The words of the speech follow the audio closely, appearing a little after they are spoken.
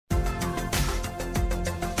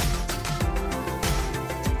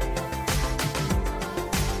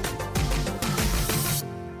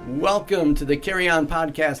Welcome to the Carry On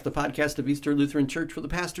Podcast, the podcast of Easter Lutheran Church, where the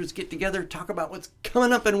pastors get together, talk about what's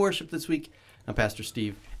coming up in worship this week. I'm Pastor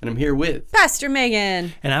Steve, and I'm here with Pastor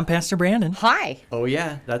Megan. And I'm Pastor Brandon. Hi. Oh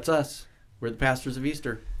yeah, that's us. We're the pastors of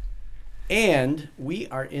Easter. And we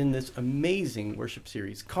are in this amazing worship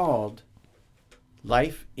series called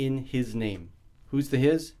Life in His Name. Who's the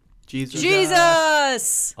His? Jesus.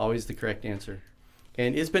 Jesus! Always the correct answer.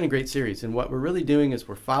 And it's been a great series. And what we're really doing is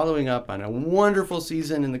we're following up on a wonderful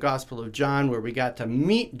season in the Gospel of John where we got to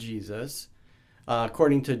meet Jesus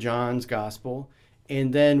according to John's Gospel.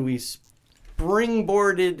 And then we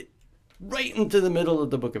springboarded right into the middle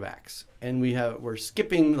of the book of Acts. And we're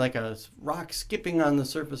skipping like a rock skipping on the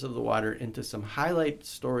surface of the water into some highlight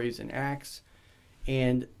stories in Acts.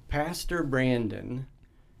 And Pastor Brandon,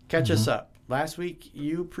 catch us up. Last week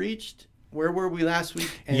you preached. Where were we last week?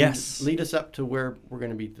 And yes. Lead us up to where we're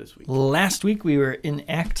going to be this week. Last week we were in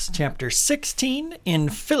Acts chapter 16 in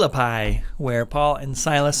Philippi, where Paul and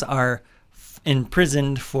Silas are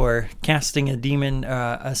imprisoned for casting a demon,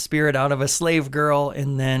 a spirit out of a slave girl,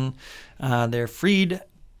 and then they're freed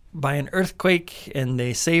by an earthquake, and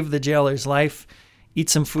they save the jailer's life, eat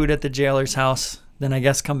some food at the jailer's house, then I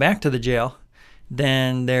guess come back to the jail.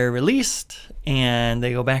 Then they're released, and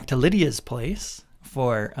they go back to Lydia's place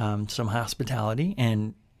for some hospitality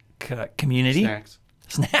and community.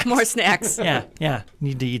 Snacks. More snacks. Yeah.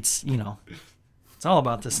 Need to eat, it's all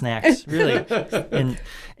about the snacks, really. But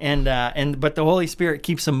the Holy Spirit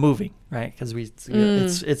keeps them moving, right? Because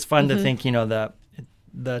it's fun to think,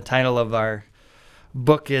 the title of our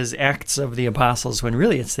book is Acts of the Apostles, when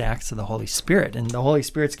really it's the Acts of the Holy Spirit. And the Holy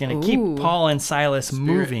Spirit's going to keep Paul and Silas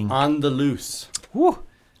moving. On the loose. Woo.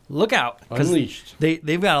 Look out. Unleashed.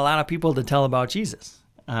 They've got a lot of people to tell about Jesus.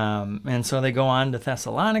 And so they go on to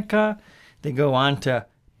Thessalonica. They go on to,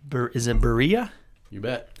 is it Berea? You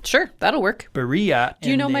bet. Sure, that'll work. Berea. Do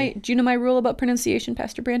you know my rule about pronunciation,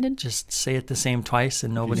 Pastor Brandon? Just say it the same twice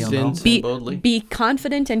and nobody will know. Be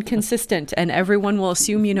confident and consistent, and everyone will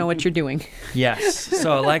assume you know what you're doing. Yes.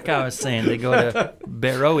 So like I was saying, they go to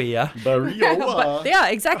Berea. Berea.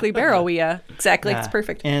 Exactly. Berea. Exactly. It's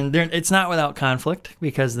perfect. And it's not without conflict,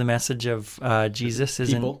 because the message of Jesus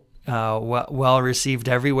isn't well received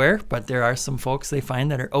everywhere, but there are some folks they find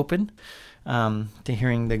that are open to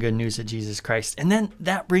hearing the good news of Jesus Christ. And then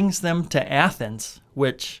that brings them to Athens,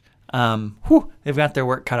 which they've got their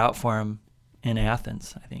work cut out for them in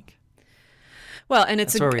Athens, I think. Well, and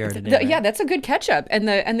it's that's where we are today, right? Yeah, that's a good catch up. And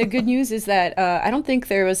the good news is that I don't think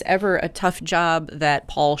there was ever a tough job that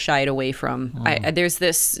Paul shied away from. There's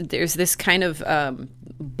this kind of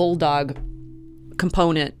bulldog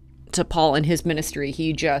component to Paul and his ministry.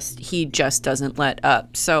 He just doesn't let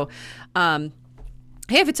up. So,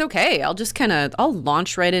 hey, if it's okay, I'll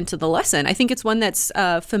launch right into the lesson. I think it's one that's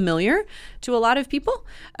familiar to a lot of people.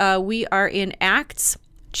 We are in Acts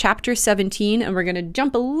chapter 17, and we're going to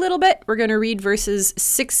jump a little bit. We're going to read verses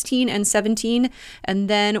 16 and 17, and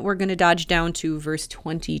then we're going to dodge down to verse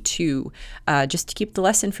 22, just to keep the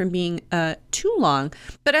lesson from being too long.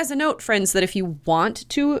 But as a note, friends, that if you want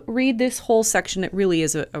to read this whole section, it really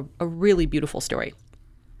is a really beautiful story.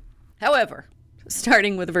 However,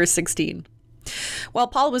 starting with verse 16. While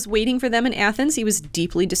Paul was waiting for them in Athens, he was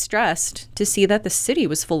deeply distressed to see that the city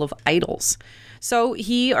was full of idols. So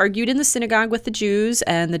he argued in the synagogue with the Jews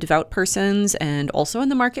and the devout persons, and also in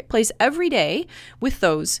the marketplace every day with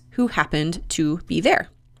those who happened to be there.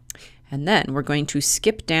 And then we're going to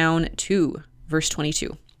skip down to verse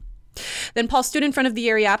 22. Then Paul stood in front of the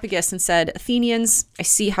Areopagus and said, "Athenians, I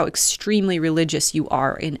see how extremely religious you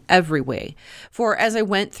are in every way. For as I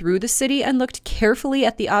went through the city and looked carefully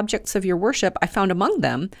at the objects of your worship, I found among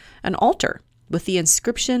them an altar with the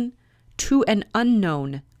inscription, 'To an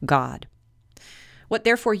unknown God.' What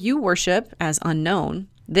therefore you worship as unknown,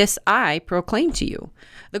 this I proclaim to you.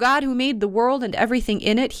 The God who made the world and everything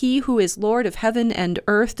in it, he who is Lord of heaven and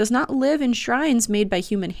earth, does not live in shrines made by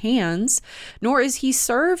human hands, nor is he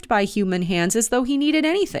served by human hands as though he needed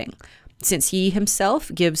anything, since he himself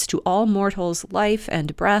gives to all mortals life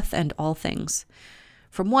and breath and all things.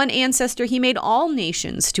 From one ancestor he made all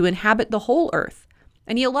nations to inhabit the whole earth,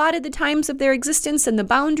 and he allotted the times of their existence and the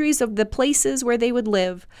boundaries of the places where they would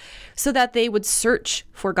live, so that they would search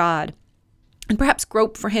for God, and perhaps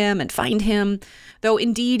grope for him and find him, though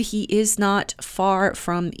indeed he is not far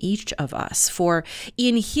from each of us. For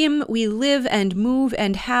in him we live and move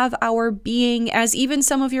and have our being, as even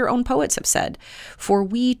some of your own poets have said, for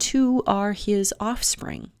we too are his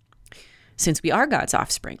offspring. Since we are God's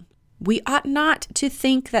offspring, we ought not to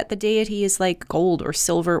think that the deity is like gold or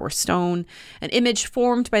silver or stone, an image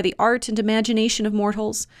formed by the art and imagination of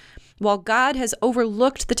mortals. While God has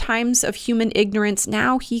overlooked the times of human ignorance,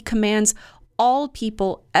 now he commands all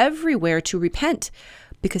people everywhere to repent,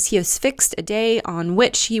 because he has fixed a day on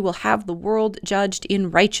which he will have the world judged in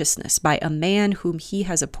righteousness by a man whom he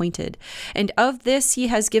has appointed. And of this he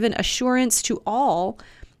has given assurance to all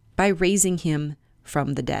by raising him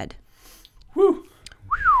from the dead. Whew.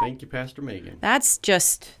 Thank you, Pastor Megan. That's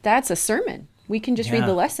a sermon. We can just read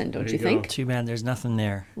the lesson, don't you think? Too bad there's nothing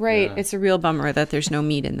there. Right. Yeah. It's a real bummer that there's no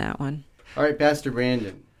meat in that one. All right, Pastor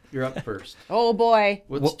Brandon, you're up first. Oh, boy.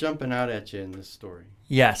 What's jumping out at you in this story?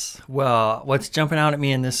 Yes. Well, what's jumping out at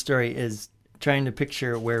me in this story is trying to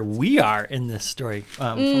picture where we are in this story.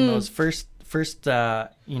 From those first,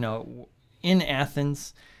 in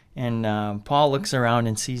Athens, and Paul looks around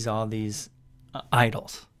and sees all these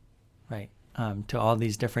idols, right? To all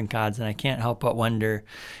these different gods, and I can't help but wonder,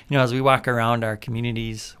 as we walk around our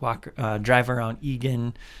communities, drive around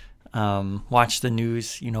Egan, watch the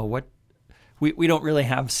news, what we don't really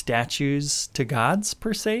have statues to gods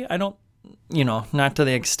per se. I don't, not to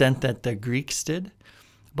the extent that the Greeks did,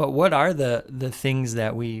 but what are the things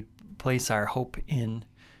that we place our hope in,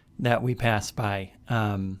 that we pass by,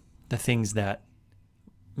 the things that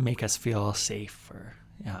make us feel safe, or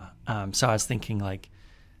so I was thinking, like,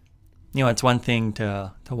 it's one thing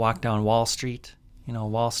to walk down Wall Street.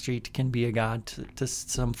 Wall Street can be a god to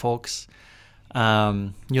some folks.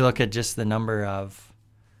 You look at just the number of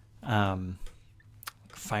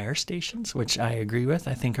fire stations, which I agree with,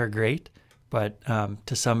 I think are great. But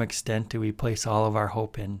to some extent, do we place all of our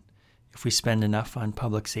hope in, if we spend enough on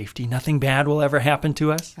public safety, nothing bad will ever happen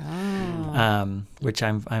to us? Oh. Which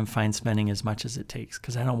I'm fine spending as much as it takes,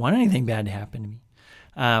 because I don't want anything bad to happen to me.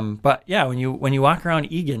 But yeah, when you walk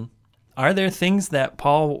around Egan, are there things that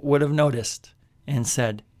Paul would have noticed and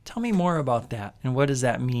said, tell me more about that, and what does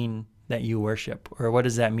that mean that you worship, or what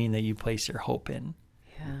does that mean that you place your hope in?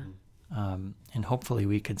 Yeah. And hopefully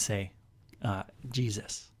we could say,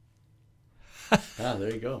 Jesus.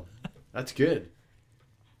 There you go. That's good.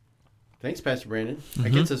 Thanks, Pastor Brandon.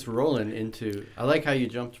 That gets us rolling into, I like how you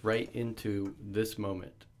jumped right into this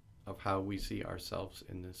moment of how we see ourselves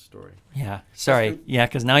in this story. Yeah. Sorry. Yeah,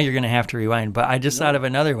 because now you're going to have to rewind. But I just thought of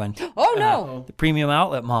another one. Oh, no. The Premium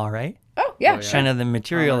Outlet Mall, right? Oh, yeah. Kind of the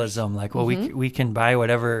materialism. Like, well, we can buy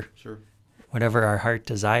whatever our heart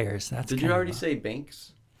desires. Did you already say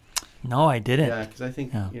banks? No, I didn't. Yeah, because I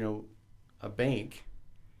think, a bank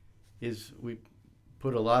is, we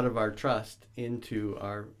put a lot of our trust into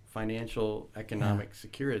our financial, economic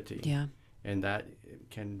security. Yeah. And that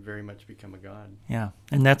can very much become a god. Yeah.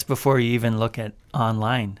 And that's before you even look at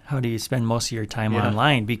online. How do you spend most of your time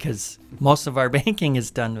online? Because most of our banking is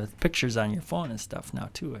done with pictures on your phone and stuff now,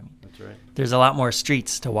 too. I mean, that's right. There's a lot more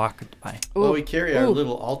streets to walk by. Well, we carry our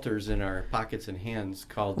little altars in our pockets and hands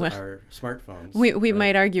called our smartphones. We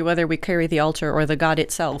might argue whether we carry the altar or the god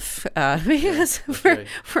itself, because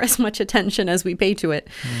for as much attention as we pay to it.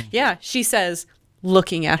 Yeah, she says,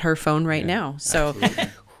 looking at her phone right now. So...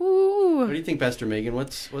 What do you think, Pastor Megan?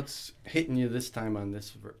 What's hitting you this time on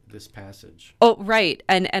this passage? Oh, right.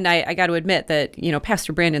 And I got to admit that,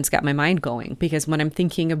 Pastor Brandon's got my mind going, because when I'm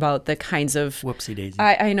thinking about the kinds of... Whoopsie daisy.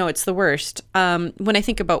 I know it's the worst. When I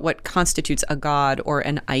think about what constitutes a god or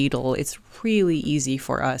an idol, it's really easy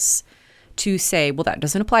for us to say, well, that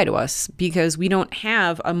doesn't apply to us, because we don't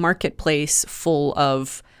have a marketplace full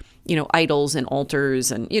of, idols and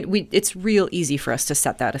altars. And it's real easy for us to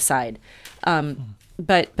set that aside.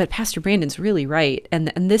 But Pastor Brandon's really right,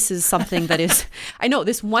 and this is something that is, I know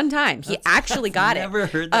this one time he actually got it. Never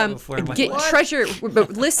heard that before. Treasure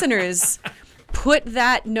listeners, put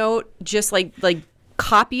that note, just like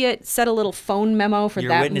copy it, set a little phone memo for You're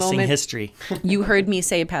that witnessing moment. History. You heard me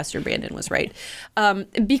say Pastor Brandon was right,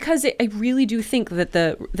 because I really do think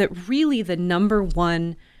that really the number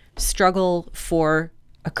one struggle for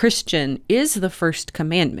a Christian is the first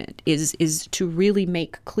commandment, is to really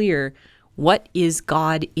make clear what is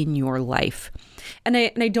God in your life. And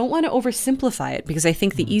I don't want to oversimplify it, because I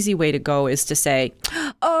think the easy way to go is to say,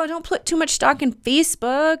 oh, don't put too much stock in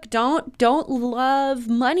Facebook. Don't love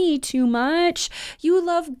money too much. You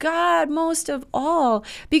love God most of all,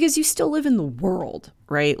 because you still live in the world,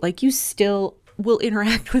 right? Like, you still will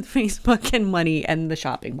interact with Facebook and money and the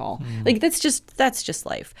shopping mall. Like, that's just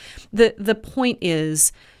life. The point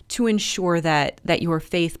is to ensure that your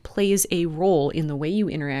faith plays a role in the way you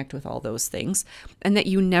interact with all those things, and that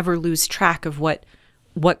you never lose track of what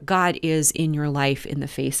God is in your life in the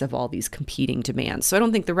face of all these competing demands. So I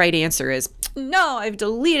don't think the right answer is, no, I've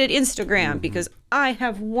deleted Instagram because I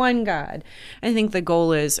have one God. I think the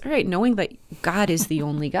goal is, all right, knowing that God is the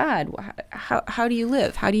only God, how do you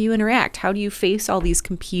live? How do you interact? How do you face all these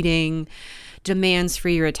competing demands for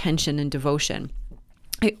your attention and devotion.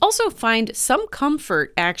 I also find some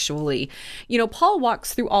comfort, actually. Paul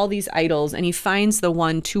walks through all these idols and he finds the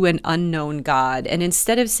one to an unknown God. And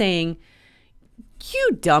instead of saying,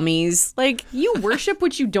 you dummies, like, you worship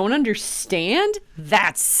what you don't understand,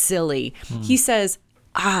 that's silly. He says,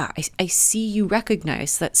 I see you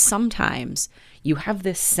recognize that sometimes you have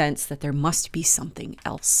this sense that there must be something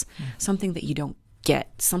else, something that you don't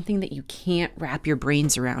get, something that you can't wrap your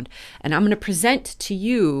brains around. And I'm going to present to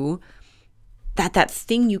you that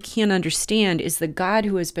thing you can't understand is the God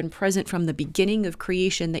who has been present from the beginning of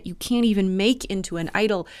creation, that you can't even make into an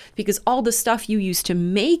idol, because all the stuff you use to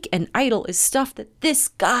make an idol is stuff that this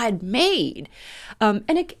God made. I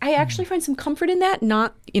actually find some comfort in that,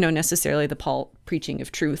 not necessarily the Paul preaching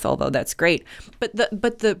of truth, although that's great, but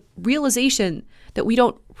the realization that we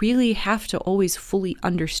don't really have to always fully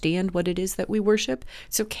understand what it is that we worship.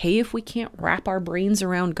 It's okay if we can't wrap our brains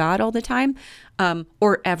around God all the time,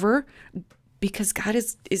 or ever, because God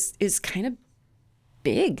is kind of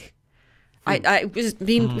big. I was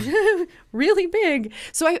being really big.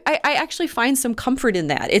 So I actually find some comfort in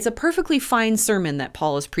that. It's a perfectly fine sermon that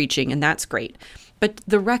Paul is preaching, and that's great. But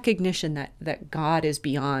the recognition that God is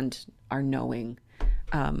beyond our knowing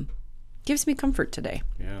gives me comfort today.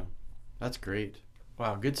 Yeah, that's great.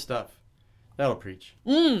 Wow, good stuff. That'll preach.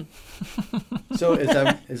 So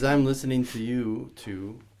as I'm listening to you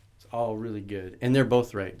two, all really good, and they're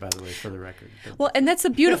both right, by the way, for the record. Well, and that's the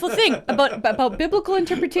beautiful thing about biblical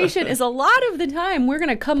interpretation is a lot of the time we're going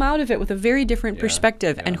to come out of it with a very different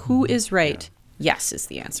perspective, and who is right? Yes is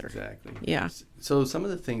the answer. Exactly. Yeah. So some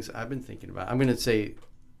of the things I've been thinking about, I'm going to say,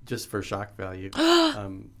 just for shock value,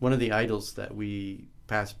 one of the idols that we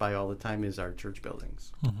pass by all the time is our church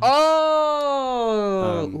buildings.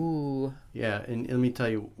 Oh, ooh. Yeah, and let me tell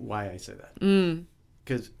you why I say that.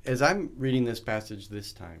 Because as I'm reading this passage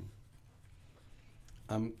this time,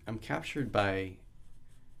 I'm captured by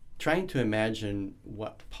trying to imagine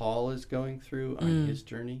what Paul is going through on his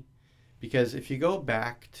journey. Because if you go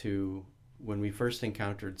back to when we first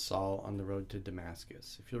encountered Saul on the road to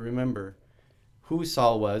Damascus, if you'll remember who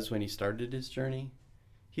Saul was when he started his journey,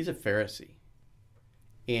 he's a Pharisee.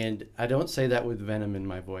 And I don't say that with venom in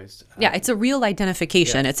my voice. Yeah, it's a real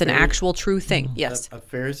identification. It's an actual true thing. Yes. A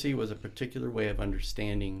Pharisee was a particular way of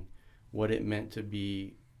understanding what it meant to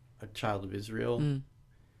be a child of Israel,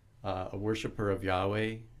 a worshiper of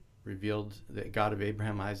Yahweh, revealed the God of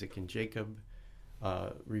Abraham, Isaac, and Jacob,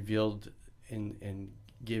 revealed in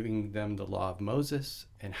giving them the law of Moses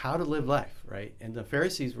and how to live life, right? And the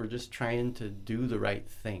Pharisees were just trying to do the right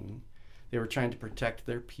thing. They were trying to protect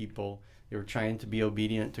their people. They were trying to be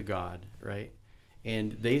obedient to God, right?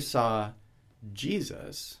 And they saw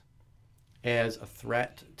Jesus as a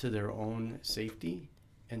threat to their own safety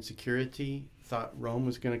and security, thought Rome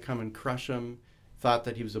was going to come and crush him, thought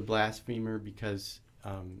that he was a blasphemer because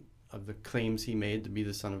of the claims he made to be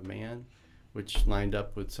the Son of Man, which lined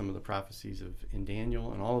up with some of the prophecies in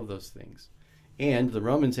Daniel and all of those things. And the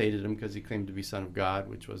Romans hated him because he claimed to be Son of God,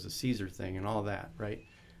 which was a Caesar thing and all that, right?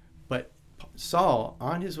 But Saul,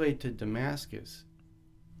 on his way to Damascus,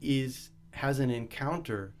 has an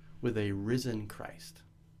encounter with a risen Christ.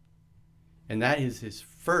 And that is his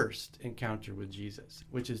first encounter with Jesus,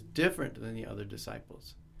 which is different than the other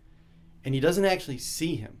disciples. And he doesn't actually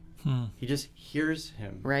see him. He just hears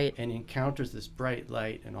him, right, and encounters this bright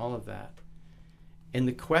light and all of that. And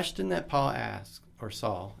the question that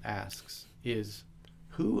Saul asks is,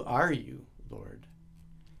 "Who are you, Lord?"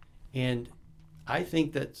 And I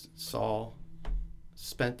think that Saul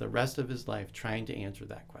spent the rest of his life trying to answer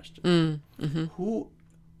that question.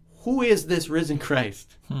 Who is this risen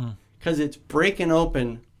Christ? Because it's breaking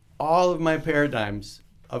open all of my paradigms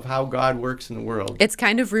of how God works in the world. It's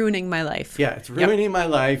kind of ruining my life. Yeah, it's ruining my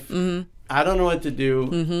life. I don't know what to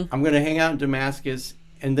do. I'm going to hang out in Damascus.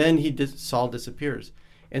 And then Saul disappears.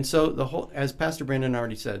 And so as Pastor Brandon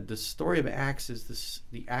already said, the story of Acts is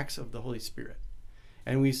the acts of the Holy Spirit.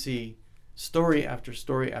 And we see story after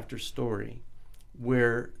story after story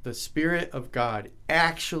where the Spirit of God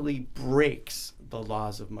actually breaks the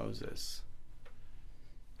laws of Moses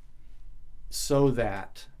so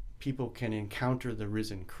that people can encounter the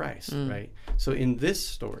risen Christ, right? So in this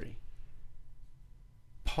story,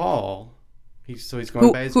 Paul, he's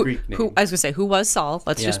going by his Greek name. I was going to say, who was Saul?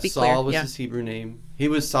 Let's just be clear. Saul was his Hebrew name. He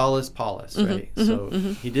was Saulus Paulus, right? So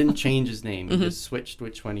he didn't change his name. He just switched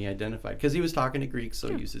which one he identified because he was talking to Greeks, so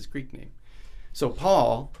he used his Greek name. So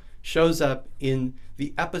Paul shows up in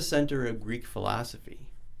the epicenter of Greek philosophy.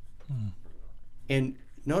 And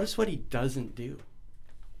notice what he doesn't do.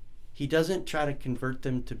 He doesn't try to convert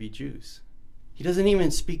them to be Jews. He doesn't even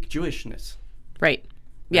speak Jewishness. Right.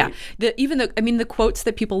 Yeah. Right? The quotes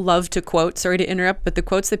that people love to quote, sorry to interrupt, but the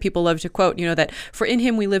quotes that people love to quote, that for in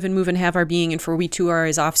him we live and move and have our being, and for we too are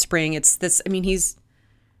his offspring. It's this, he's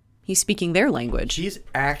speaking their language. He's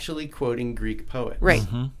actually quoting Greek poets. Right.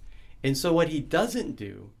 And so what he doesn't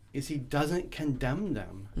do is he doesn't condemn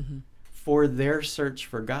them for their search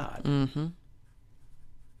for God.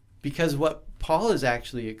 Because what Paul is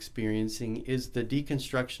actually experiencing is the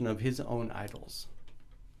deconstruction of his own idols,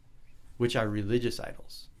 which are religious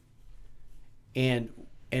idols. And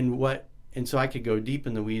so I could go deep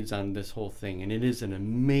in the weeds on this whole thing, and it is an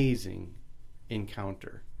amazing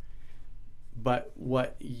encounter. But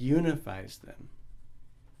what unifies them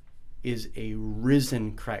is a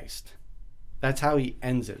risen Christ. That's how he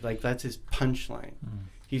ends it. Like, that's his punchline.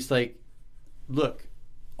 He's like, look,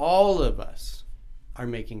 all of us are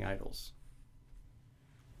making idols.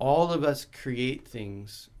 All of us create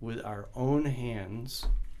things with our own hands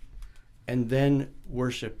and then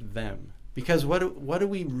worship them. Because what do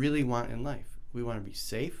we really want in life? We want to be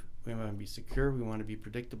safe. We want to be secure. We want to be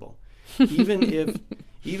predictable.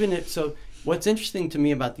 So what's interesting to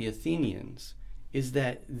me about the Athenians is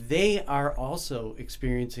that they are also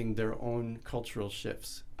experiencing their own cultural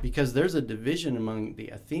shifts, because there's a division among the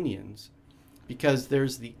Athenians, because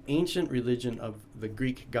there's the ancient religion of the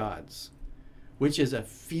Greek gods, which is a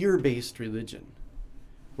fear-based religion,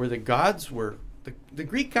 where the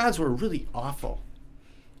Greek gods were really awful.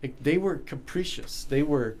 Like, they were capricious. They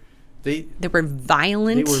were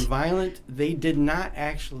violent. They were violent. They did not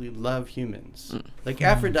actually love humans. Like,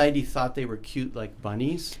 Aphrodite thought they were cute like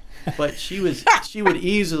bunnies, but she would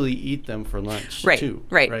easily eat them for lunch too.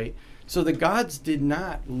 Right. So the gods did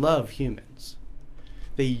not love humans.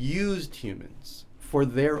 They used humans for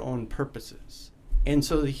their own purposes. And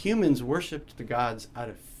so the humans worshipped the gods out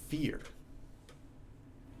of fear,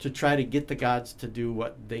 to try to get the gods to do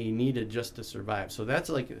what they needed just to survive. So that's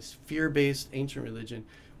like this fear-based ancient religion.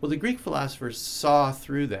 Well, the Greek philosophers saw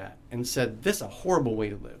through that and said, this is a horrible way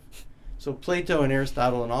to live. So Plato and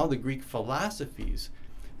Aristotle and all the Greek philosophies,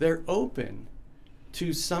 they're open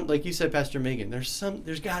to some, like you said, Pastor Megan,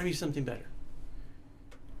 there's got to be something better.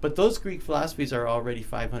 But those Greek philosophies are already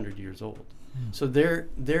 500 years old. So there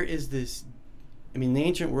is this, in the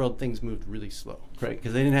ancient world, things moved really slow, right?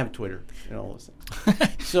 Because they didn't have Twitter and all those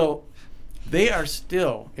things. So they are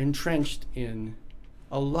still entrenched in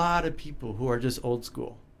a lot of people who are just old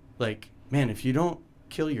school. Like, man, if you don't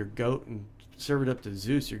kill your goat and serve it up to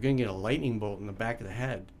Zeus, you're going to get a lightning bolt in the back of the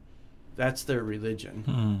head. That's their religion.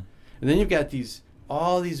 And then you've got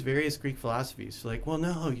all these various Greek philosophies. Like, well,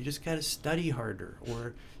 no, you just got to study harder,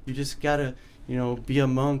 or you just got to, be a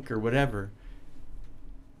monk or whatever.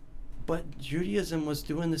 But Judaism was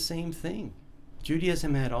doing the same thing.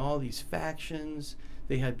 Judaism had all these factions.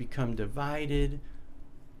 They had become divided.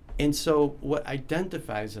 And so what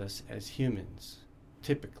identifies us as humans,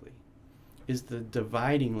 typically, is the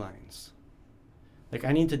dividing lines. Like,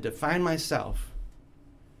 I need to define myself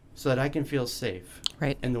so that I can feel safe.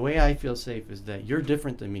 Right. And the way I feel safe is that you're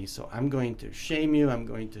different than me, so I'm going to shame you, I'm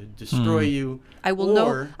going to destroy you. I will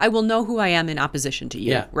know who I am in opposition to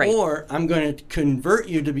you. Yeah. Right. Or I'm going to convert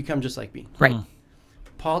you to become just like me. Right.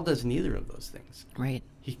 Paul does neither of those things. Right.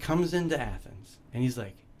 He comes into Athens and he's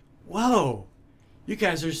like, whoa, you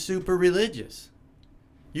guys are super religious.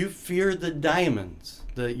 You fear the diamonds.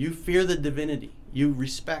 You fear the divinity. You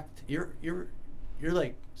respect. You're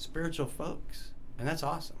like spiritual folks, and that's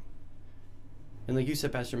awesome. And like you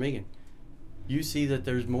said, Pastor Megan, you see that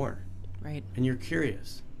there's more, right? And you're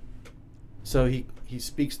curious. So he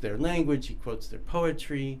speaks their language. He quotes their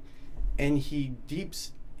poetry, and he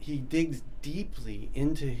digs deeply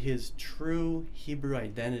into his true Hebrew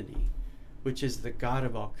identity, which is the God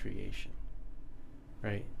of all creation,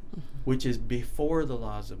 right? Mm-hmm. Which is before the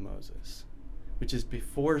laws of Moses, which is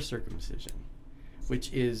before circumcision,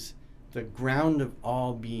 which is the ground of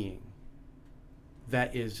all being.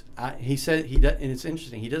 That is, he said, and it's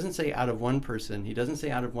interesting, he doesn't say out of one person, he doesn't say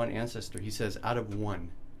out of one ancestor, he says out of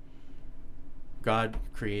one. God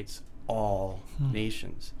creates all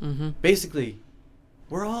nations. Mm-hmm. Basically,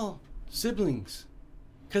 we're all siblings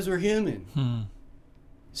because we're human.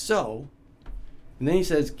 So, and then he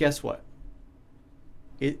says, guess what?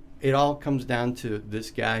 It all comes down to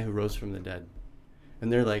this guy who rose from the dead.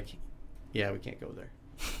 And they're like, yeah, we can't go there.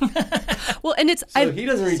 Well, and it's... So he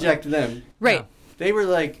doesn't reject them. Right. No. They were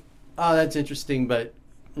like, oh, that's interesting, but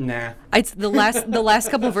nah. It's the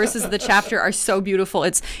last couple verses of the chapter are so beautiful.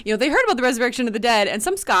 It's, they heard about the resurrection of the dead, and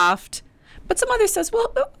some scoffed, but some others says,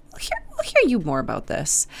 well, we'll hear you more about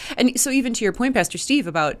this. And so even to your point, Pastor Steve,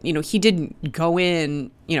 about, he didn't go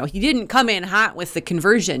in, he didn't come in hot with the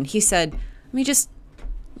conversion. He said, let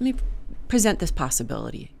me present this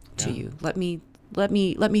possibility to you. Let me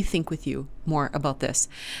think with you more about this.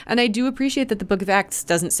 And I do appreciate that the Book of Acts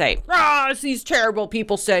doesn't say, it's these terrible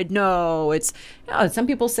people said no. It's some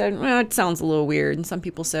people said, it sounds a little weird, and some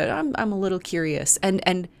people said, I'm a little curious.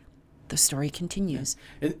 And the story continues.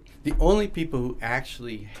 And the only people who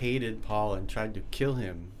actually hated Paul and tried to kill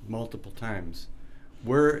him multiple times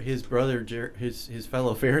were his brother, his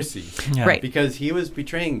fellow Pharisees. Yeah. Right. Because he was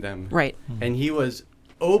betraying them. Right. And he was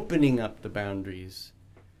opening up the boundaries,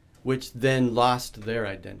 which then lost their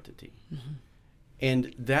identity. Mm-hmm.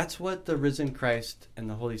 And that's what the risen Christ and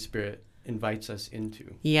the Holy Spirit invites us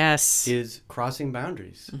into. Yes. Is crossing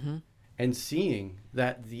boundaries and seeing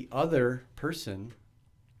that the other person,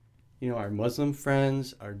 our Muslim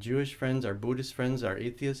friends, our Jewish friends, our Buddhist friends, our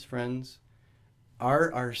atheist friends,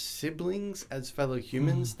 are our siblings as fellow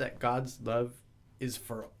humans, that God's love is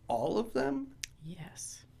for all of them.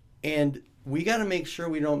 Yes. And we got to make sure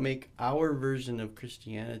we don't make our version of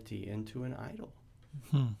Christianity into an idol.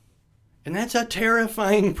 And that's a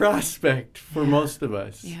terrifying prospect for most of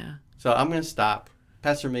us. Yeah. So I'm going to stop.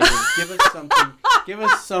 Pastor Megan, give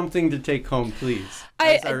us something to take home, please.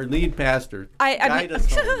 As our lead pastor, guide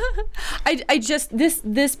us home.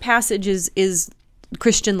 This passage is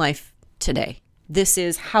Christian life today. This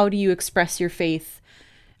is, how do you express your faith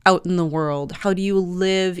out in the world? How do you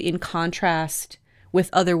live in contrast with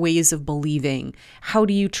other ways of believing? How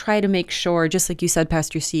do you try to make sure, just like you said,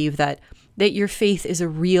 Pastor Steve, that your faith is a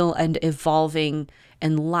real and evolving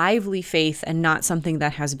and lively faith, and not something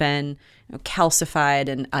that has been calcified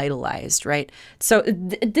and idolized, right? So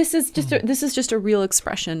this is just a real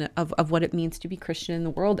expression of what it means to be Christian in the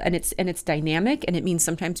world, and it's dynamic, and it means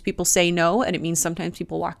sometimes people say no, and it means sometimes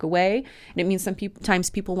people walk away, and it means sometimes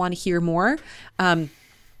people want to hear more.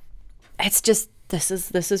 It's just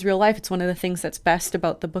this is real life. It's one of the things that's best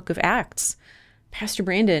about the Book of Acts. Pastor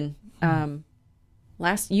Brandon, you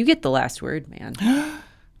get the last word, man.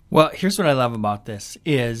 Well, here's what I love about this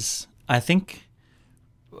is I think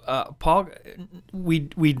Paul, we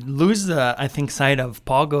lose the, I think, sight of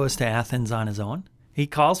Paul goes to Athens on his own. He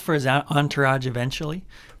calls for his entourage eventually.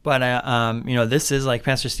 But, this is, like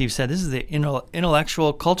Pastor Steve said, this is the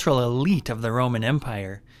intellectual, cultural elite of the Roman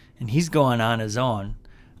Empire. And he's going on his own.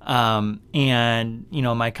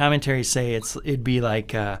 My commentaries say it'd be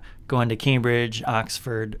like going to Cambridge,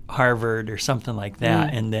 Oxford, Harvard, or something like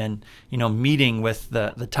that, and then meeting with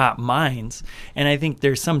the top minds. And I think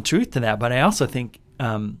there's some truth to that. But I also think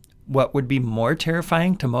what would be more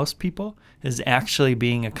terrifying to most people is actually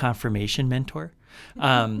being a confirmation mentor.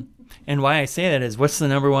 And why I say that is, what's the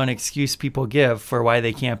number one excuse people give for why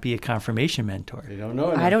they can't be a confirmation mentor? They don't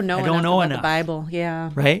know enough. I don't know enough about the Bible. Yeah.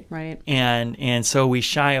 Right? Right. And so we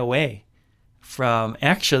shy away from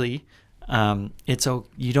actually,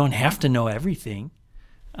 you don't have to know everything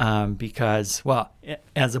because, well,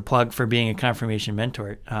 as a plug for being a confirmation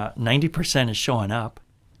mentor, 90% is showing up,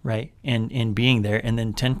 right? And being there. And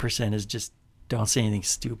then 10% is just don't say anything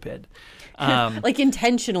stupid. Like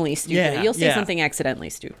intentionally stupid. Yeah, You'll say something accidentally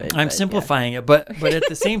stupid. I'm simplifying it, but at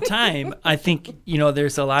the same time, I think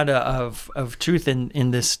there's a lot of truth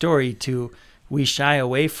in this story. We shy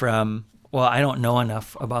away from, well, I don't know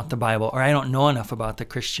enough about the Bible, or I don't know enough about the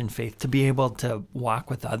Christian faith to be able to walk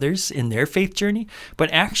with others in their faith journey.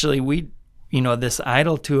 But actually, this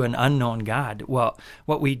idol to an unknown God. Well,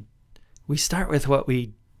 we start with what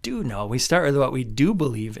we do know. We start with what we do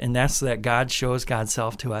believe, and that's that God shows God's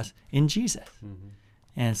self to us in Jesus. Mm-hmm.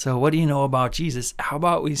 And so what do you know about Jesus? How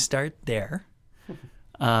about we start there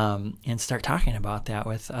and start talking about that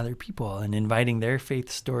with other people and inviting their faith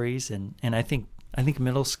stories. And I think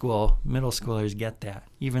middle schoolers get that,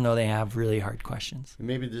 even though they have really hard questions. And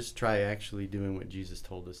maybe just try actually doing what Jesus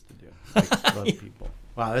told us to do, like love people.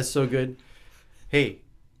 Wow, that's so good. Hey,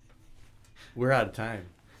 we're out of time.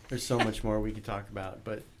 There's so much more we could talk about,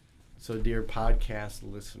 but so dear podcast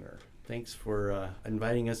listener, thanks for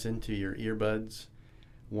inviting us into your earbuds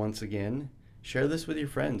once again. Share this with your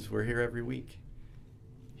friends. We're here every week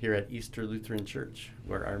here at Easter Lutheran Church,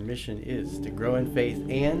 where our mission is to grow in faith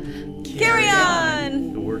and carry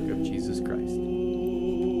on the work of Jesus Christ.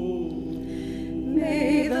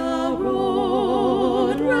 May the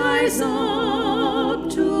road rise up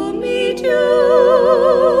to meet you.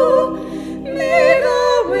 May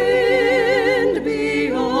the wind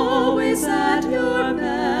be always at your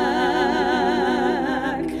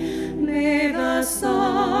back. May the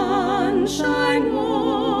sun shine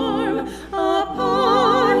warm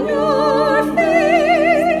upon your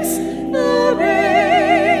face. The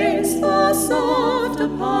rains fall soft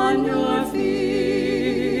upon your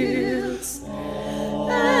fields.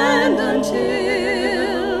 And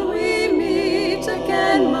until we meet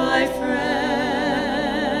again, my friend,